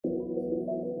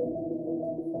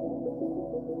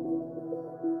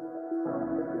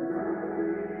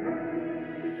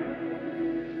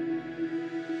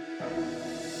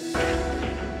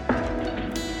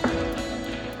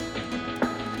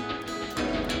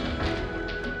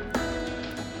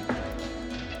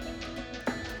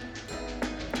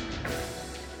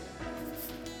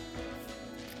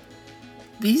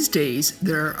These days,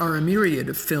 there are a myriad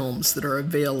of films that are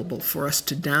available for us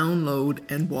to download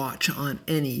and watch on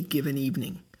any given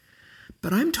evening.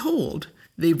 But I'm told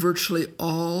they virtually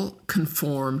all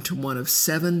conform to one of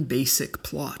 7 basic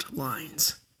plot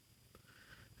lines.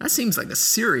 That seems like a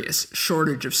serious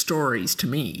shortage of stories to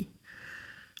me.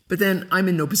 But then I'm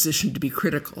in no position to be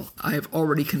critical. I have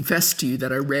already confessed to you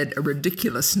that I read a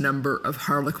ridiculous number of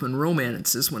Harlequin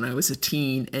romances when I was a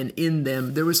teen, and in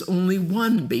them there was only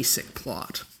one basic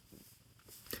plot.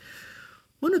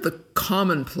 One of the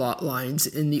common plot lines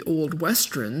in the old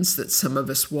westerns that some of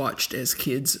us watched as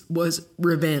kids was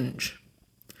revenge.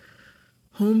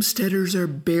 Homesteaders are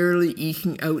barely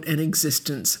eking out an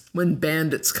existence when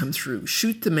bandits come through,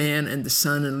 shoot the man and the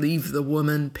son, and leave the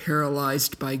woman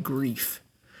paralyzed by grief.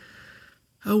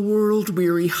 A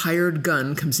world-weary hired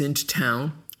gun comes into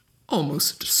town,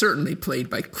 almost certainly played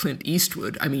by Clint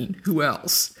Eastwood, who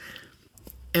else?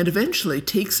 And eventually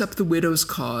takes up the widow's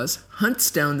cause, hunts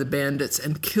down the bandits,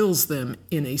 and kills them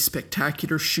in a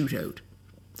spectacular shootout.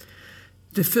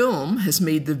 The film has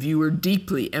made the viewer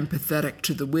deeply empathetic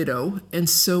to the widow, and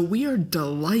so we are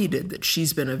delighted that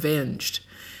she's been avenged,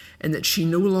 and that she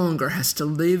no longer has to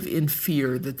live in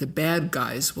fear that the bad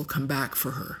guys will come back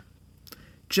for her.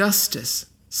 Justice,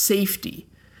 safety,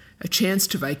 a chance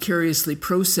to vicariously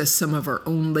process some of our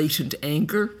own latent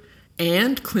anger,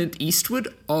 and Clint Eastwood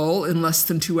all in less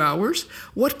than 2 hours?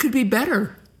 What could be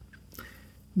better?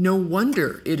 No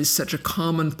wonder it is such a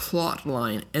common plot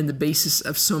line and the basis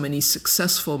of so many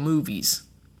successful movies.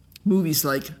 Movies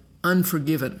like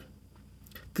Unforgiven,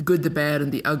 The Good, the Bad,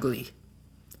 and the Ugly,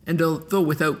 and although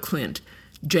without Clint,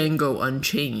 Django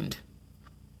Unchained.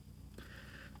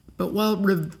 But while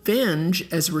revenge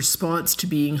as a response to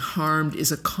being harmed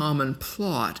is a common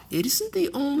plot, it isn't the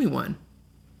only one.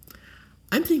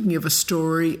 I'm thinking of a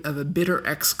story of a bitter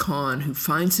ex-con who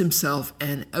finds himself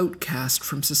an outcast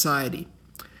from society.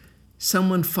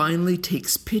 Someone finally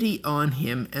takes pity on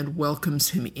him and welcomes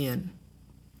him in.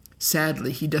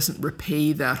 Sadly, he doesn't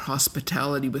repay that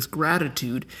hospitality with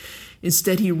gratitude.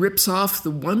 Instead, he rips off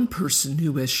the one person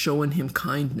who has shown him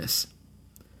kindness.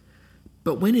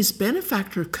 But when his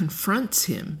benefactor confronts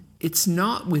him, it's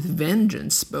not with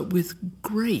vengeance, but with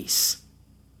grace.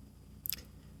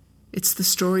 It's the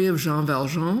story of Jean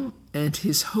Valjean and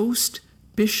his host,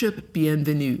 Bishop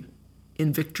Bienvenu,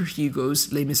 in Victor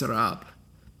Hugo's Les Miserables.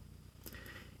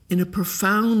 In a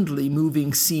profoundly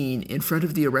moving scene in front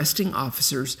of the arresting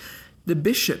officers, the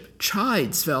bishop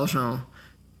chides Valjean,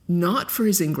 not for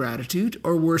his ingratitude,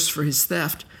 or worse, for his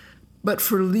theft, but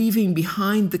for leaving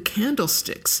behind the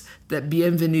candlesticks that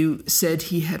Bienvenu said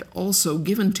he had also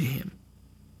given to him.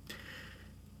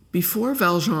 Before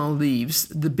Valjean leaves,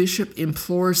 the bishop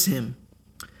implores him,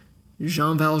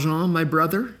 "Jean Valjean, my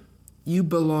brother, you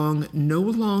belong no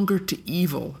longer to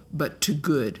evil, but to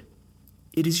good.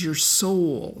 It is your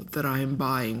soul that I am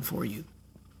buying for you."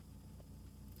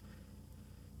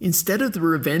 Instead of the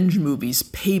revenge movies'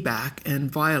 payback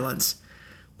and violence,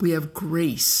 we have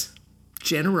grace,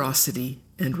 generosity,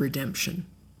 and redemption.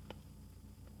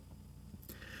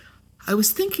 I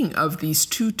was thinking of these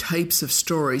 2 types of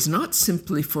stories not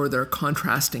simply for their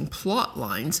contrasting plot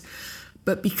lines,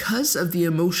 but because of the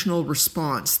emotional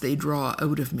response they draw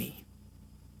out of me.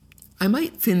 I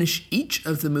might finish each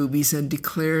of the movies and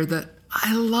declare that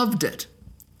I loved it,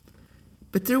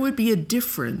 but there would be a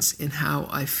difference in how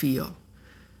I feel.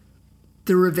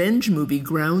 The revenge movie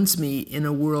grounds me in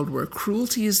a world where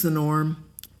cruelty is the norm,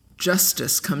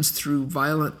 justice comes through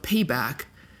violent payback,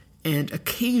 and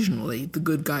occasionally the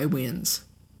good guy wins.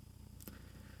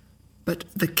 But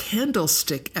the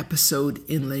candlestick episode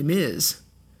in Les Mis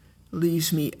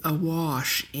leaves me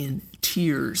awash in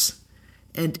tears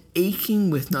and aching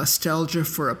with nostalgia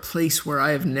for a place where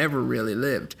I have never really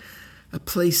lived, a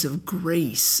place of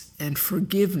grace and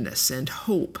forgiveness and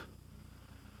hope.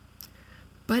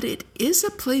 But it is a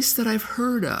place that I've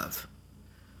heard of.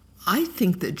 I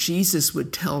think that Jesus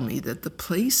would tell me that the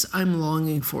place I'm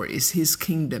longing for is his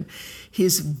kingdom,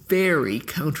 his very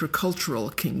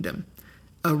countercultural kingdom,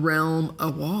 a realm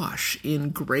awash in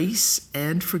grace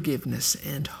and forgiveness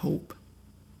and hope.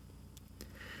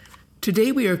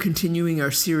 Today we are continuing our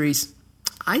series,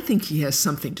 I Think He Has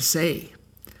Something to Say,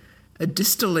 a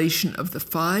distillation of the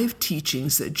 5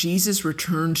 teachings that Jesus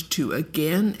returned to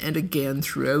again and again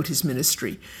throughout his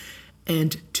ministry.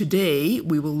 And today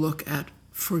we will look at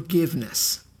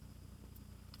forgiveness.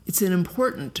 It's an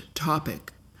important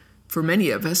topic. For many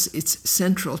of us, it's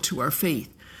central to our faith.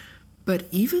 But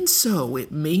even so,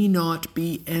 it may not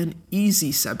be an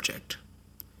easy subject,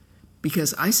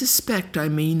 because I suspect I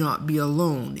may not be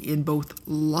alone in both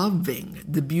loving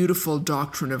the beautiful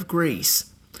doctrine of grace,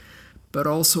 but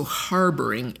also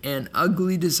harboring an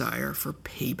ugly desire for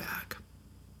payback.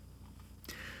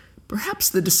 Perhaps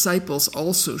the disciples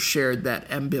also shared that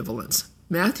ambivalence.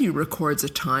 Matthew records a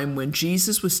time when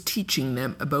Jesus was teaching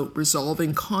them about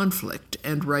resolving conflict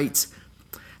and writes,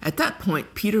 "At that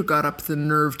point, Peter got up the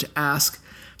nerve to ask,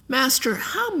 'Master,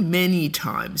 how many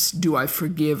times do I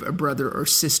forgive a brother or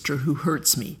sister who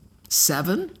hurts me?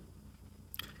 7?'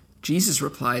 Jesus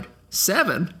replied,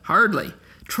 7? Hardly.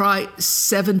 Try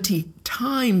 70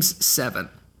 times 7.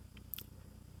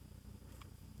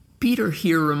 Peter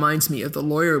here reminds me of the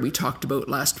lawyer we talked about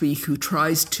last week who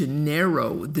tries to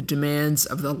narrow the demands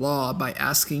of the law by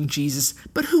asking Jesus,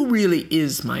 "But who really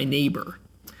is my neighbor?"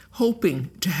 hoping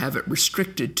to have it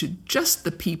restricted to just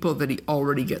the people that he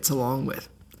already gets along with.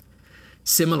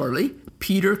 Similarly,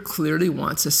 Peter clearly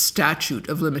wants a statute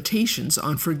of limitations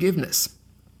on forgiveness.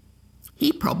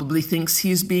 He probably thinks he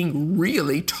is being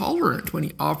really tolerant when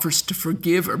he offers to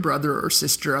forgive a brother or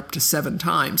sister up to 7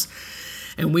 times.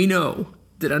 And we know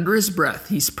that under his breath,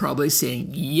 he's probably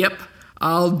saying, "Yep,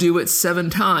 I'll do it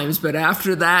 7 times, but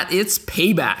after that, it's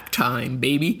payback time,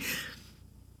 baby."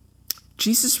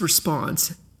 Jesus'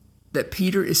 response that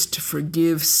Peter is to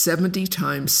forgive 70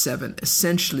 times 7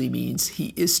 essentially means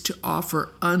he is to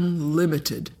offer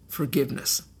unlimited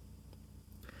forgiveness.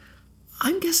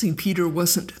 I'm guessing Peter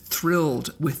wasn't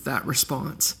thrilled with that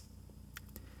response.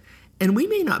 And we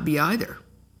may not be either.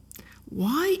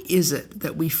 Why is it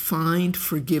that we find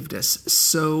forgiveness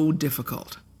so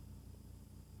difficult?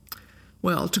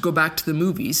 Well, to go back to the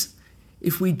movies,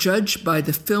 if we judge by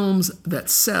the films that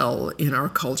sell in our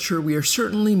culture, we are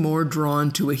certainly more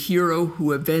drawn to a hero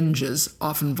who avenges,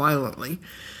 often violently,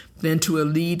 than to a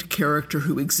lead character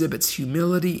who exhibits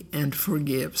humility and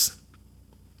forgives.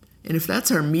 And if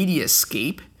that's our media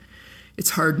scape,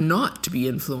 it's hard not to be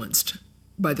influenced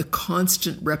by the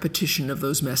constant repetition of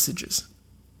those messages.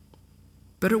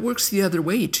 But it works the other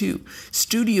way, too.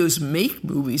 Studios make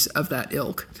movies of that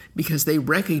ilk because they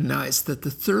recognize that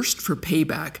the thirst for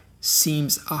payback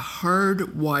seems a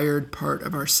hard-wired part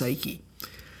of our psyche.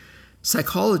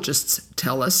 Psychologists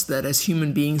tell us that as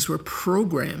human beings, we're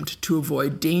programmed to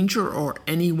avoid danger or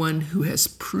anyone who has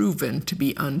proven to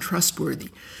be untrustworthy.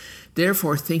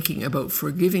 Therefore, thinking about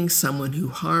forgiving someone who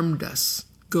harmed us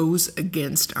goes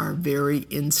against our very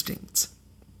instincts.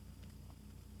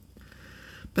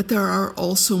 But there are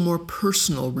also more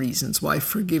personal reasons why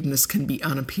forgiveness can be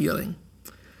unappealing,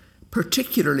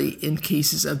 particularly in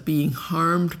cases of being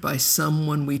harmed by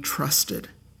someone we trusted.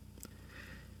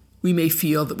 We may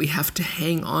feel that we have to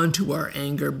hang on to our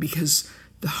anger because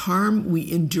the harm we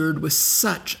endured was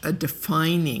such a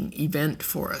defining event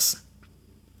for us.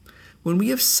 When we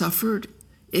have suffered,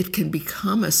 it can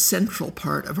become a central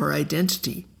part of our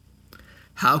identity.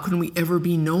 How can we ever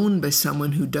be known by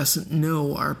someone who doesn't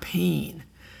know our pain?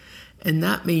 And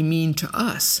that may mean to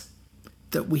us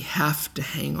that we have to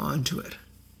hang on to it.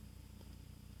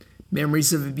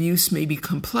 Memories of abuse may be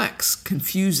complex,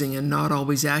 confusing, and not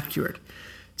always accurate,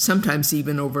 sometimes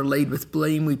even overlaid with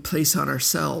blame we place on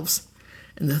ourselves.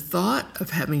 And the thought of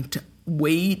having to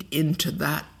wade into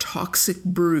that toxic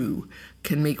brew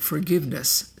can make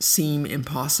forgiveness seem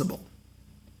impossible.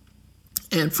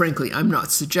 And frankly, I'm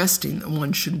not suggesting that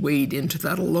one should wade into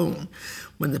that alone.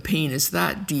 When the pain is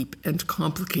that deep and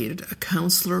complicated, a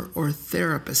counselor or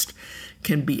therapist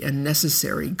can be a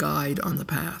necessary guide on the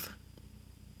path.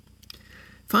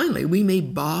 Finally, we may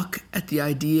balk at the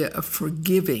idea of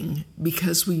forgiving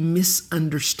because we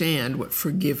misunderstand what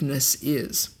forgiveness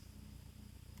is.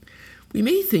 We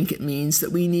may think it means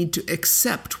that we need to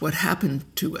accept what happened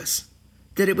to us,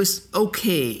 that it was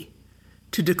okay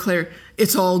to declare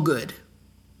it's all good.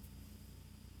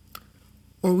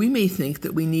 Or we may think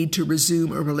that we need to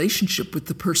resume a relationship with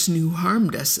the person who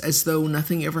harmed us as though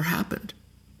nothing ever happened.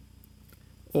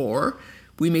 Or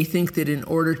we may think that in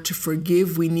order to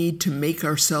forgive, we need to make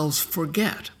ourselves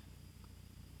forget.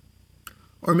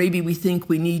 Or maybe we think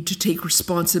we need to take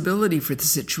responsibility for the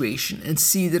situation and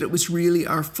see that it was really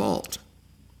our fault.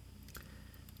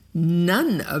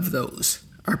 None of those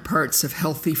are parts of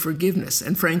healthy forgiveness,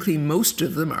 and frankly, most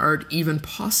of them aren't even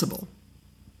possible.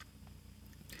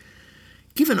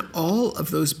 Given all of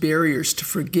those barriers to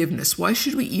forgiveness, why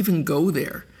should we even go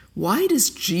there? Why does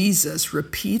Jesus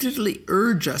repeatedly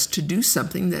urge us to do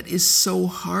something that is so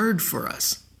hard for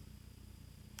us?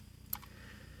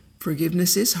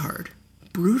 Forgiveness is hard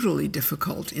brutally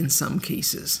difficult in some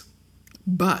cases.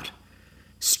 But,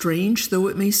 strange though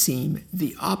it may seem,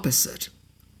 the opposite,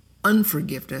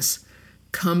 unforgiveness,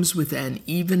 comes with an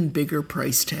even bigger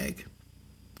price tag.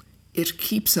 It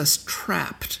keeps us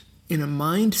trapped in a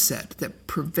mindset that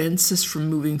prevents us from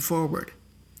moving forward.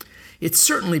 It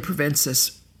certainly prevents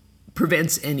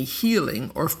any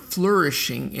healing or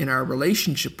flourishing in our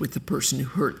relationship with the person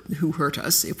who hurt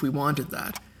us, if we wanted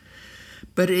that.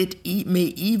 But it may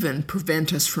even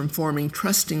prevent us from forming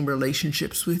trusting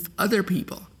relationships with other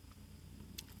people.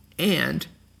 And,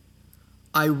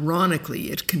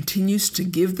 ironically, it continues to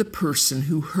give the person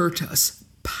who hurt us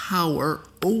power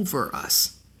over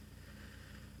us.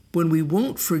 When we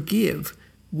won't forgive,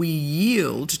 we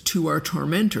yield to our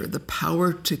tormentor the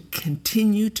power to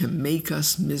continue to make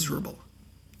us miserable.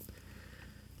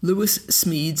 Lewis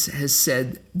Smedes has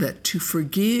said that to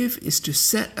forgive is to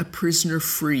set a prisoner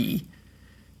free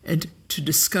and to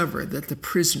discover that the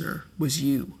prisoner was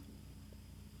you.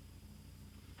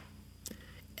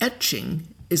 Etching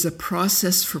is a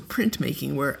process for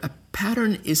printmaking where a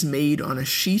pattern is made on a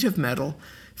sheet of metal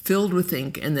filled with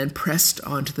ink and then pressed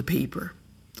onto the paper.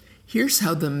 Here's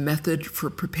how the method for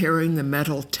preparing the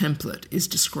metal template is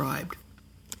described.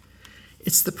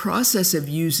 It's the process of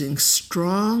using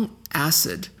strong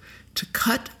acid to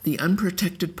cut the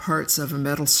unprotected parts of a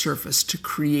metal surface to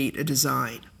create a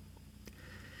design.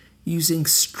 Using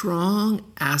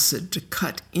strong acid to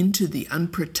cut into the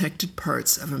unprotected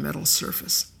parts of a metal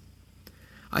surface.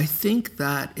 I think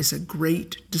that is a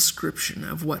great description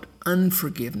of what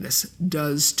unforgiveness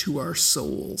does to our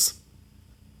souls.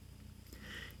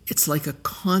 It's like a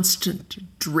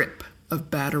constant drip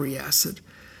of battery acid,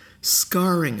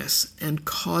 scarring us and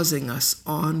causing us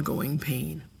ongoing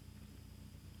pain.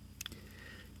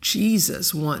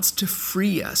 Jesus wants to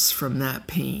free us from that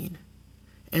pain.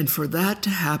 And for that to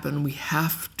happen, we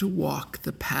have to walk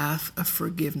the path of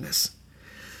forgiveness.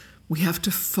 We have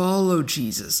to follow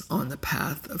Jesus on the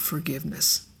path of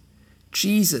forgiveness.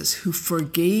 Jesus, who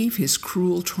forgave his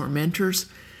cruel tormentors,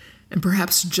 and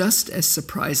perhaps just as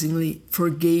surprisingly,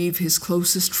 forgave his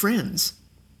closest friends.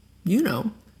 You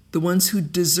know, the ones who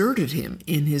deserted him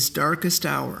in his darkest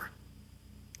hour.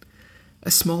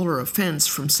 A smaller offense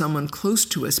from someone close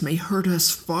to us may hurt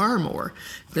us far more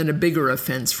than a bigger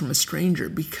offense from a stranger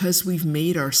because we've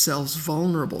made ourselves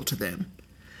vulnerable to them.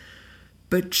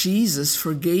 But Jesus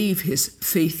forgave his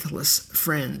faithless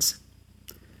friends.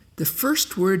 The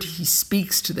first word he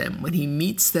speaks to them when he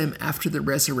meets them after the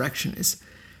resurrection is,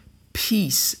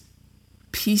 "Peace,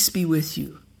 peace be with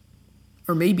you."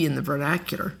 Or maybe in the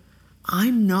vernacular,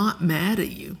 "I'm not mad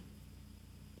at you."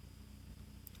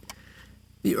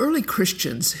 The early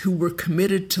Christians who were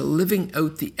committed to living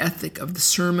out the ethic of the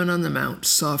Sermon on the Mount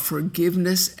saw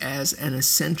forgiveness as an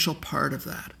essential part of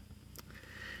that.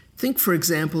 Think, for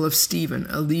example, of Stephen,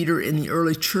 a leader in the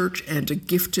early church and a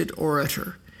gifted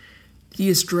orator. He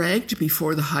is dragged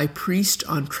before the high priest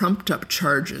on trumped-up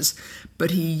charges,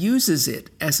 but he uses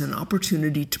it as an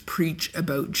opportunity to preach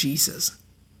about Jesus.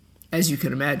 As you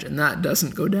can imagine, that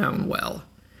doesn't go down well.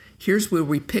 Here's where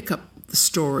we pick up the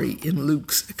story in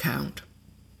Luke's account.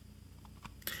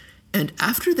 "And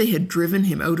after they had driven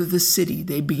him out of the city,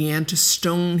 they began to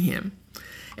stone him.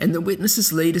 And the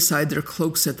witnesses laid aside their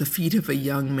cloaks at the feet of a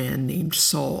young man named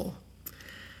Saul.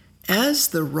 As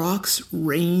the rocks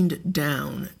rained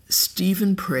down,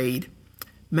 Stephen prayed,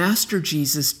 'Master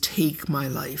Jesus, take my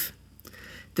life.'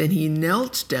 Then he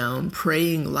knelt down,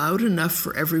 praying loud enough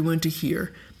for everyone to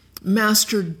hear,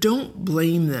 'Master, don't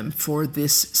blame them for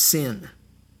this sin.'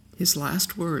 His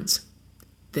last words.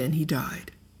 Then he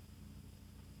died."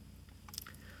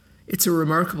 It's a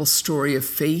remarkable story of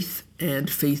faith and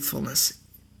faithfulness,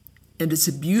 and it's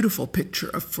a beautiful picture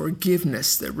of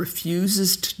forgiveness that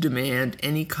refuses to demand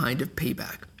any kind of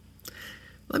payback.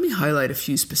 Let me highlight a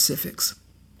few specifics.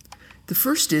 The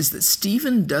first is that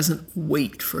Stephen doesn't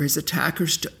wait for his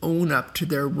attackers to own up to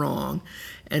their wrong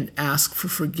and ask for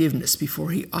forgiveness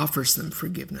before he offers them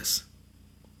forgiveness.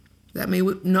 That may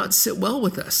not sit well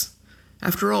with us.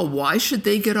 After all, why should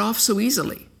they get off so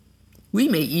easily? We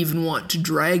may even want to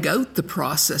drag out the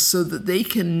process so that they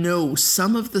can know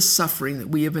some of the suffering that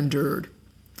we have endured.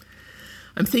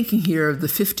 I'm thinking here of the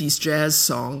 50s jazz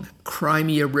song, "Cry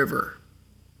Me a River."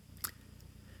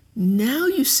 Now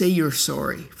you say you're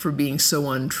sorry for being so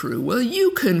untrue. Well,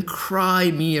 you can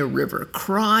cry me a river.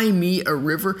 Cry me a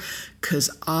river, 'cause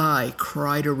I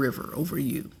cried a river over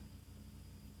you.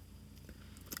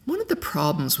 One of the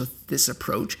problems with this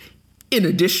approach, in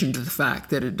addition to the fact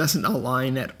that it doesn't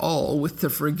align at all with the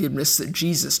forgiveness that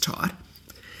Jesus taught,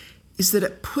 is that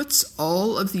it puts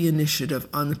all of the initiative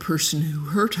on the person who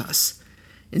hurt us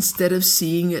instead of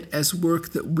seeing it as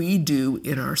work that we do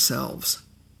in ourselves.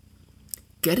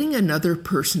 Getting another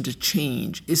person to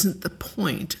change isn't the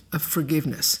point of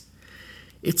forgiveness.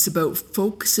 It's about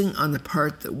focusing on the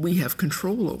part that we have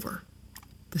control over,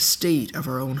 the state of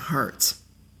our own hearts.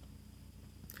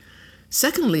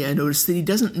 Secondly, I noticed that he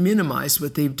doesn't minimize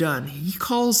what they've done. He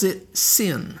calls it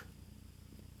sin.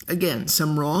 Again,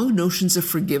 some wrong notions of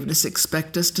forgiveness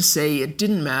expect us to say, it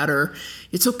didn't matter,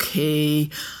 it's okay,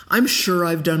 I'm sure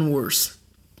I've done worse.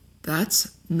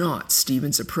 That's not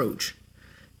Stephen's approach.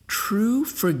 True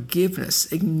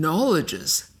forgiveness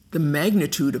acknowledges the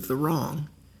magnitude of the wrong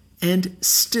and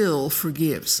still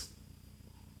forgives.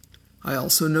 I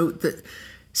also note that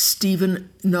Stephen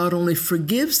not only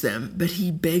forgives them, but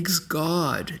he begs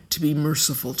God to be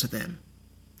merciful to them.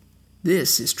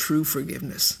 This is true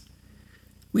forgiveness.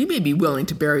 We may be willing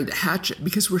to bury the hatchet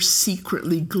because we're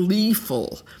secretly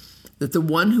gleeful that the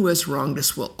one who has wronged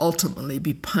us will ultimately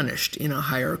be punished in a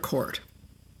higher court.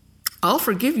 I'll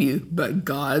forgive you, but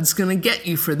God's going to get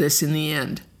you for this in the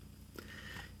end.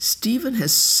 Stephen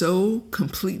has so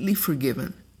completely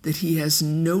forgiven that he has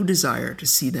no desire to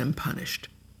see them punished.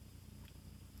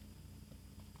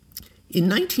 In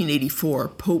 1984,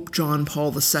 Pope John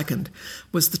Paul II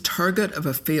was the target of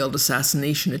a failed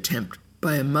assassination attempt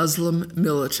by a Muslim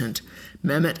militant,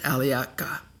 Mehmet Ali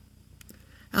Akka.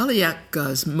 Ali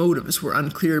Akka's motives were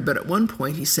unclear, but at one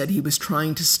point he said he was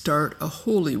trying to start a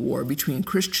holy war between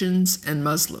Christians and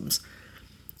Muslims.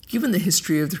 Given the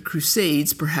history of the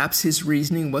Crusades, perhaps his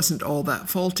reasoning wasn't all that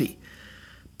faulty.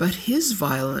 But his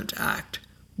violent act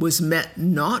was met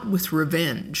not with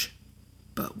revenge,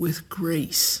 but with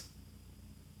grace.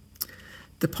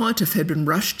 The pontiff had been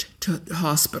rushed to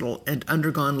hospital and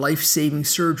undergone life-saving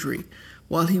surgery.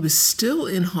 While he was still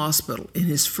in hospital, in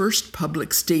his first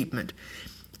public statement,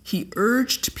 he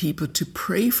urged people to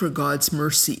pray for God's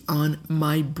mercy on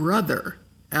my brother,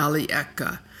 Ali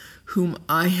Akka, whom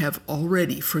I have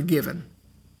already forgiven.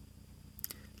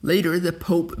 Later, the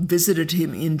Pope visited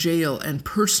him in jail and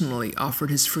personally offered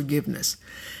his forgiveness,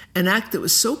 an act that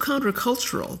was so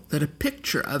countercultural that a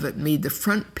picture of it made the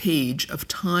front page of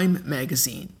Time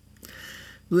magazine.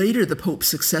 Later, the Pope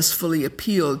successfully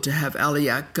appealed to have Ali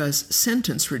Akka's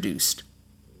sentence reduced.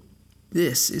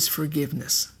 This is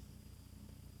forgiveness.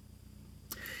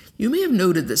 You may have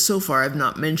noted that so far I've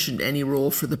not mentioned any role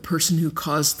for the person who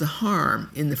caused the harm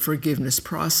in the forgiveness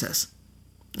process.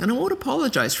 And I won't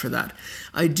apologize for that.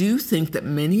 I do think that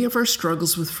many of our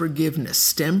struggles with forgiveness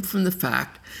stem from the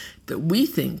fact that we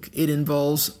think it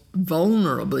involves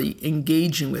vulnerably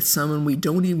engaging with someone we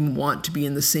don't even want to be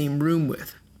in the same room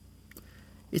with.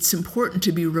 It's important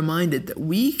to be reminded that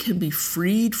we can be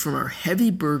freed from our heavy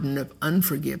burden of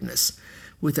unforgiveness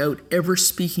without ever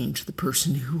speaking to the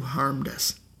person who harmed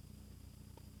us.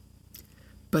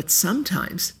 But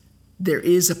sometimes there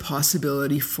is a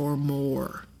possibility for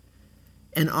more,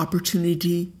 an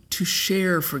opportunity to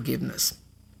share forgiveness.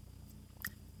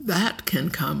 That can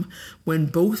come when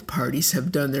both parties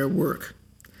have done their work.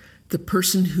 The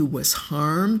person who was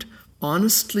harmed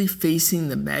honestly facing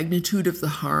the magnitude of the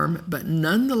harm, but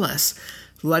nonetheless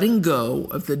letting go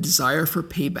of the desire for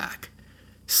payback,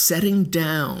 setting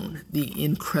down the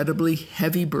incredibly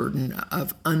heavy burden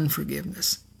of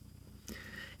unforgiveness.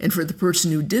 And for the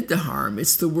person who did the harm,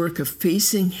 it's the work of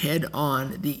facing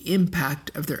head-on the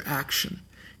impact of their action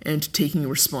and taking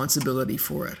responsibility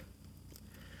for it.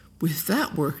 With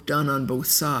that work done on both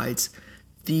sides,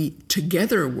 the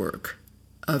together work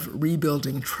of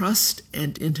rebuilding trust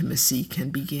and intimacy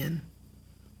can begin.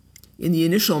 In the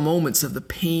initial moments of the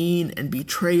pain and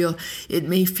betrayal, it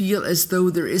may feel as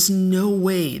though there is no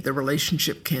way the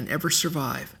relationship can ever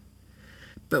survive.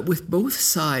 But with both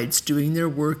sides doing their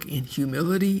work in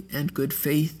humility and good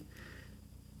faith,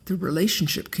 the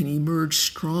relationship can emerge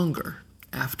stronger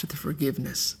after the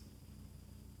forgiveness.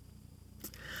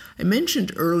 I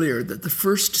mentioned earlier that the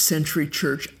first century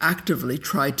church actively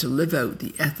tried to live out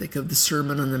the ethic of the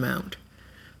Sermon on the Mount.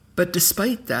 But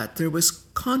despite that, there was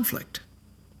conflict.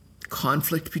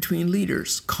 Conflict between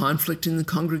leaders, conflict in the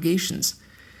congregations.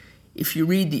 If you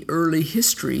read the early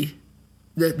history,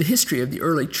 the history of the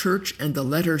early church and the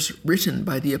letters written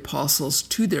by the apostles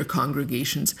to their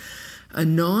congregations, a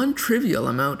non-trivial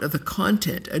amount of the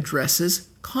content addresses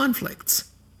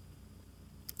conflicts.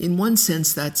 In one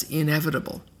sense, that's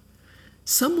inevitable.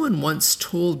 Someone once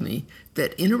told me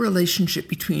that in a relationship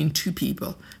between two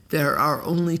people, there are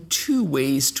only two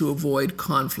ways to avoid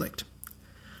conflict.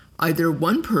 Either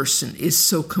one person is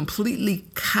so completely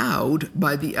cowed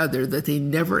by the other that they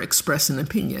never express an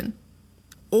opinion,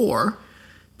 or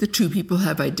the two people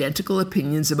have identical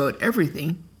opinions about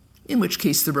everything, in which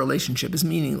case the relationship is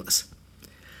meaningless.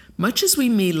 Much as we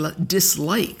may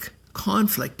dislike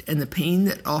conflict and the pain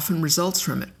that often results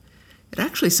from it, it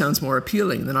actually sounds more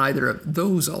appealing than either of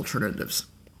those alternatives.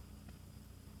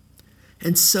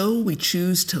 And so we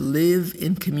choose to live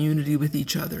in community with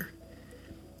each other.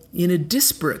 In a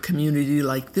disparate community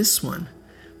like this one,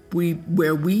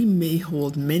 where we may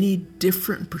hold many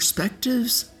different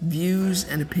perspectives, views,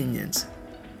 and opinions.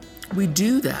 We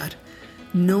do that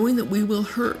knowing that we will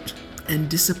hurt and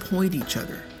disappoint each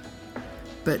other,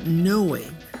 but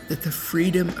knowing that the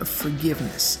freedom of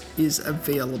forgiveness is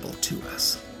available to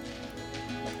us.